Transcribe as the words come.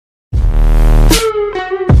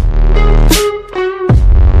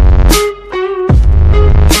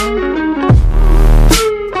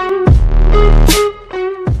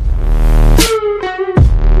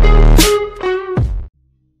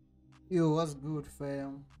good,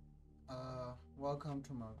 fam? Welcome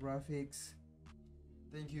to my graphics.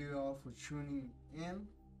 Thank you all for tuning in.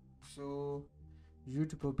 So, due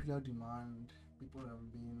to popular demand, people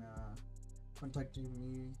have been contacting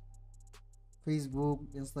me. Facebook,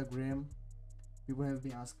 Instagram. People have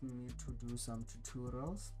been asking me to do some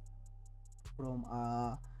tutorials from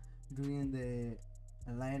doing the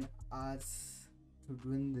line arts to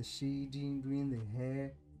doing the shading, doing the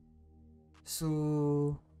hair.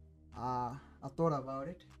 So, I thought about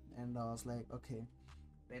it and I was like, okay,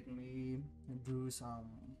 let me do some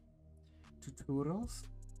tutorials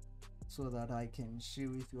so that I can share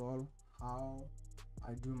with you all how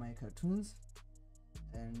I do my cartoons.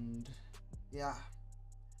 And yeah,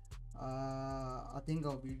 I think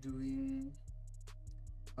I'll be doing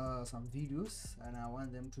some videos, and I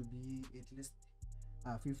want them to be at least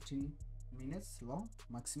 15 minutes long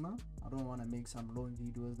maximum. I don't want to make some long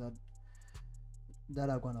videos that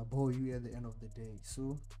are gonna bore you at the end of the day.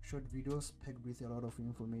 So short videos packed with a lot of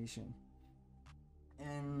information.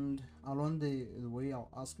 And along the way, I'll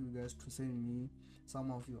ask you guys to send me some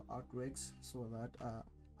of your artworks so that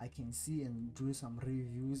I can see and do some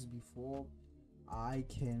reviews before I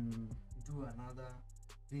can do another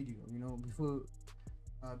video.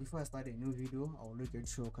 Before I start a new video, I'll look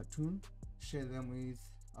at your cartoon, share them with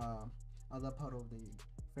other part of the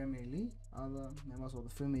family, other members of the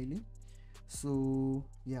family. So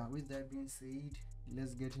yeah, with that being said,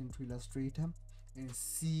 let's get into Illustrator and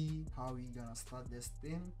see how we're gonna start this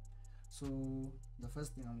thing. So the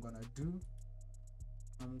first thing I'm gonna do,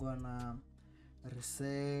 I'm gonna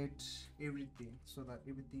reset everything so that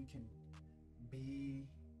everything can be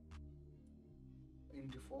in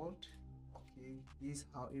default. Okay, this is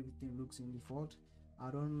how everything looks in default.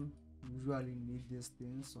 I don't usually need this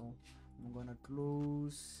thing, so I'm gonna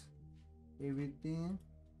close everything.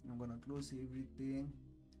 I'm gonna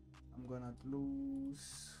close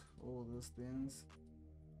all those things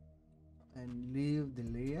and leave the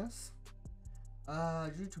layers.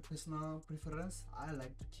 Due to personal preference, I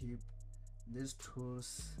like to keep these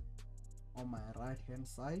tools on my right hand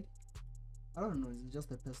side. I don't know, it's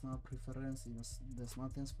just a personal preference. There's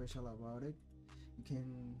nothing special about it. You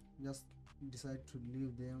can just decide to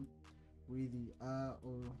leave them with the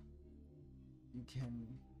or you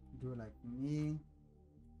can do like me.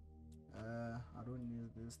 I don't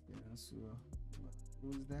use this thing, so I'm gonna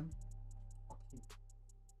close them. Okay.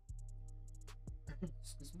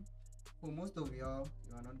 Excuse me. For most of y'all,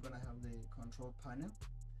 you are not gonna have the control panel,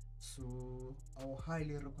 so I will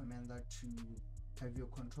highly recommend that you have your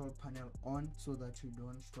control panel on so that you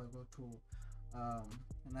don't struggle to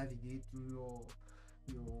navigate through your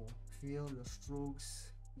fill, your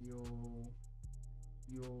strokes, your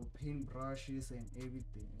paint brushes and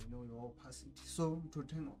everything, your opacity. So to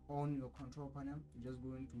turn on your control panel, you just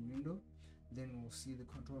go into window, then we'll see the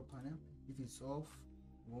control panel. If it's off,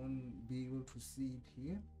 you won't be able to see it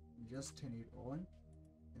here. You just turn it on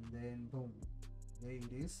and then boom, there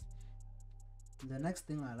it is. The next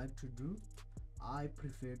thing I like to do, I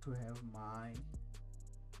prefer to have my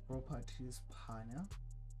properties panel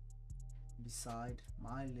beside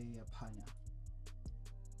my layer panel.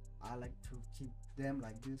 I like to keep them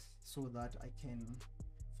like this so that I can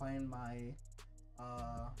find my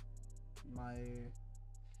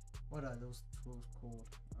what are those tools called?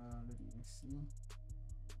 Let me see.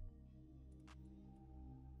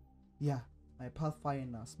 Yeah, my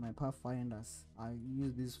pathfinders. I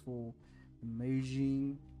use this for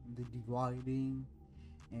merging, the dividing,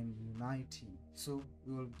 and uniting. So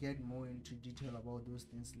we will get more into detail about those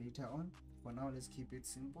things later on. For now, let's keep it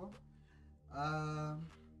simple.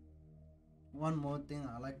 One more thing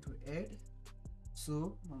I like to add.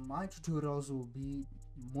 So my tutorials will be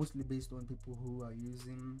mostly based on people who are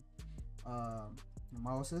using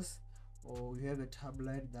mouses, or you have a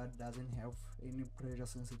tablet that doesn't have any pressure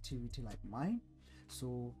sensitivity like mine.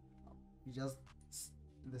 So just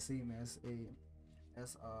the same as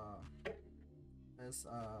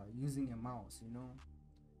using a mouse,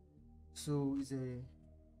 So it's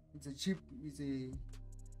a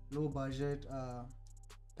low budget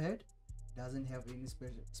pad, doesn't have any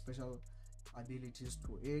special abilities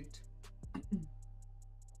to it.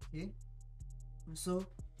 Okay, so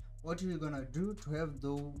what you're gonna do to have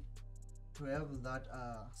that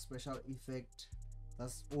special effect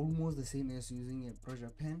that's almost the same as using a pressure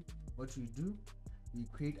pen, what we do, we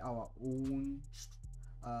create our own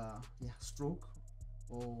stroke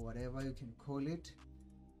or whatever you can call it.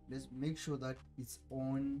 Let's make sure that it's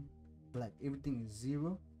on black, everything is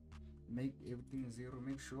zero. Make everything zero,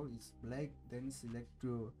 make sure it's black, then select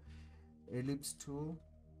your ellipse tool,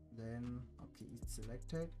 then okay, it's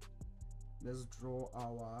selected. Let's draw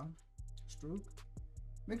our stroke.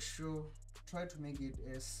 Make sure, try to make it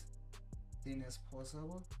as thin as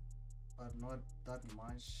possible, but not that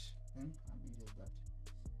much thin. I mean that.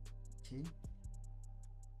 Okay,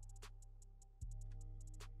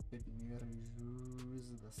 let me reduce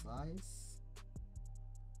the size.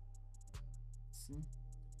 See,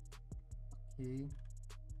 okay,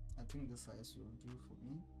 I think the size will do for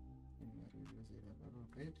me. Let me reduce it a little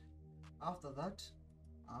bit. After that,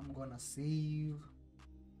 I'm gonna save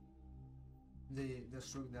the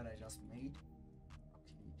stroke that I just made.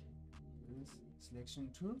 Okay, this selection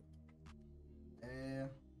tool.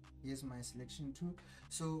 Here's my selection tool.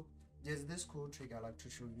 So there's this cool trick I like to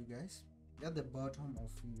show you guys. At the bottom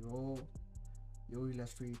of your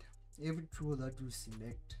Illustrator, every tool that you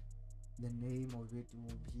select, the name of it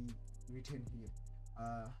will be written here.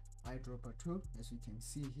 Eyedropper tool, as you can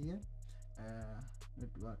see here.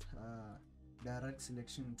 Direct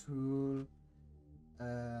selection tool.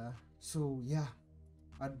 So yeah,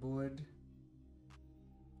 artboard.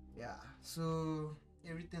 Yeah, so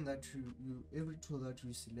everything that every tool that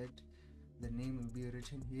you select, the name will be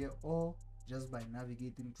written here, or just by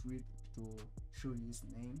navigating through it to show you its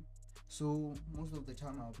name. So most of the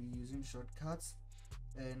time I'll be using shortcuts,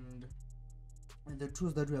 and the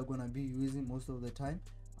tools that we are gonna be using most of the time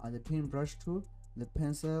are the paintbrush tool, the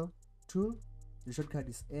pencil tool. The shortcut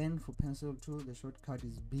is N for pencil tool, the shortcut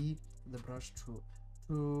is B for the brush tool.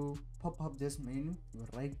 To pop up this menu, you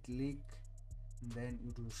right click, then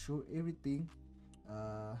it will show everything.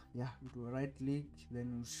 Yeah, it will right click,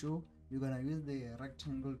 then it will show. You're gonna use the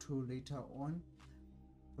rectangle tool later on,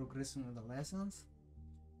 progressing with the lessons.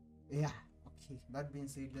 Yeah, okay, that being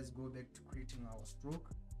said, let's go back to creating our stroke.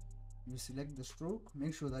 You select the stroke,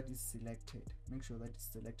 make sure that it's selected.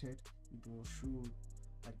 It will show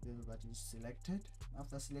like this, that is selected.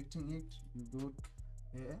 After selecting it, you go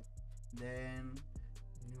here, then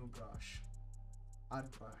new brush,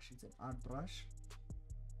 art brush. It's an art brush.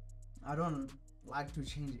 I don't like to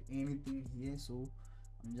change anything here, so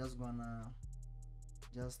I'm just gonna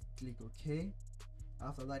click OK.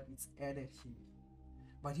 After that, it's added here.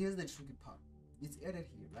 But here's the tricky part, it's added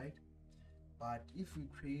here, right? But if we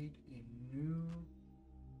create a new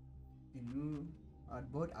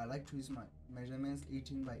artboard, I like to use my measurements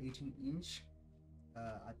 18 by 18 inch.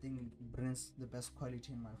 I think it brings the best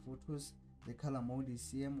quality in my photos. The color mode is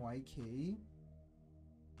CMYK,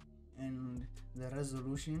 and the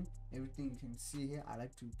resolution, everything you can see here, I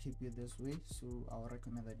like to keep it this way, so I would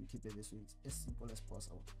recommend that you keep it this way. It's as simple as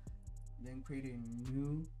possible. Then create a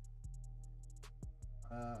new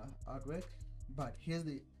artwork. But here's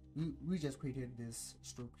the we just created this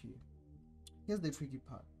stroke here. Here's the tricky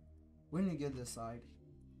part. When you get the side,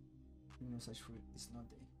 when you search for it, it's not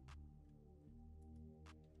there.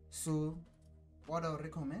 So what I would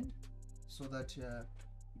recommend, so that you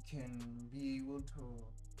can be able to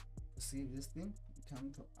save this thing, you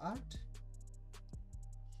come to art,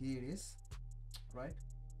 here it is, right?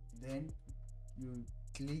 Then you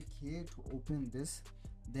click here to open this,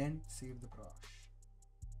 then save the brush.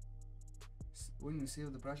 When you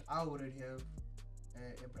save the brush, I already have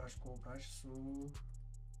a brush called brush, so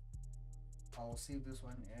I'll save this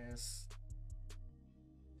one as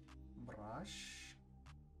brush,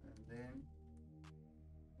 and then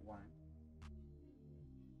one,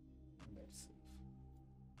 and that's save.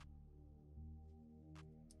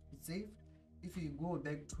 It's saved. If you go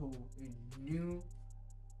back to a new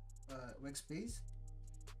workspace,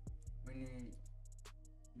 when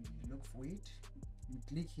you look for it, you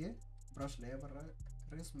click here, brush layer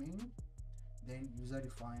rest menu, then user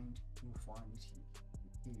defined, you find it here.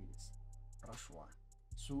 Here it is, brush one.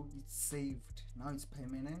 So it's saved. Now it's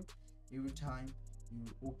permanent. Every time you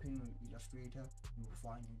open Illustrator, you will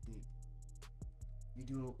find it there. It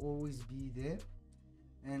will always be there.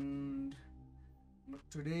 And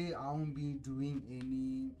today I won't be doing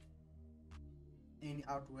any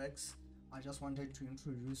artworks. I just wanted to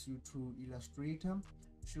introduce you to Illustrator,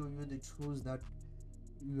 show you the tools that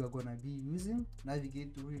you are gonna be using,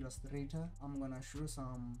 navigate through Illustrator. I'm gonna show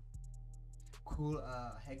some cool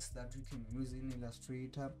hacks that you can use in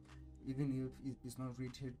Illustrator, even if it's not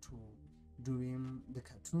related to doing the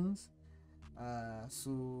cartoons.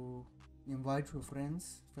 So invite your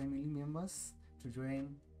friends, family members to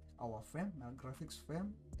join our firm, our graphics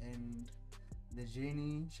firm, and the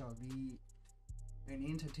journey shall be an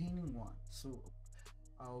entertaining one. So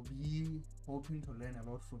I'll be hoping to learn a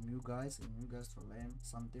lot from you guys, and you guys to learn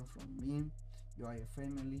something from me. You are a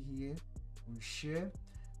family here, we share.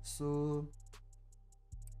 So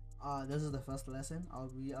this is the first lesson. I'll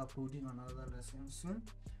be uploading another lesson soon.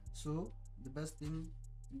 So the best thing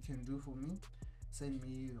you can do for me, send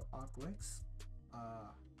me your artworks.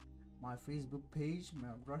 My my Facebook page, my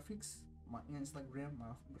graphics, my Instagram,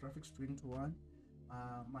 my graphics21,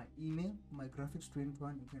 my email, my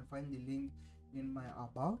graphics21. You can find the link in my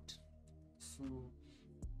about. So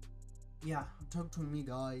yeah, talk to me,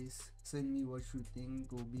 guys. Send me what you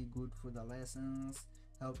think will be good for the lessons.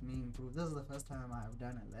 Help me improve. This is the first time I have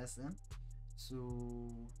done a lesson, so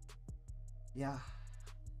yeah,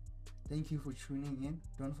 thank you for tuning in.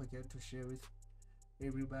 Don't forget to share with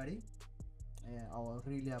everybody. I will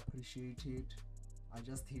really appreciate it. I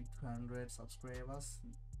just hit 200 subscribers.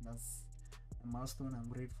 That's a milestone I'm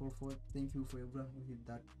grateful for. Thank you for everyone who hit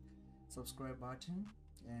that subscribe button,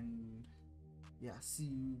 and yeah, see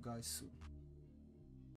you guys soon.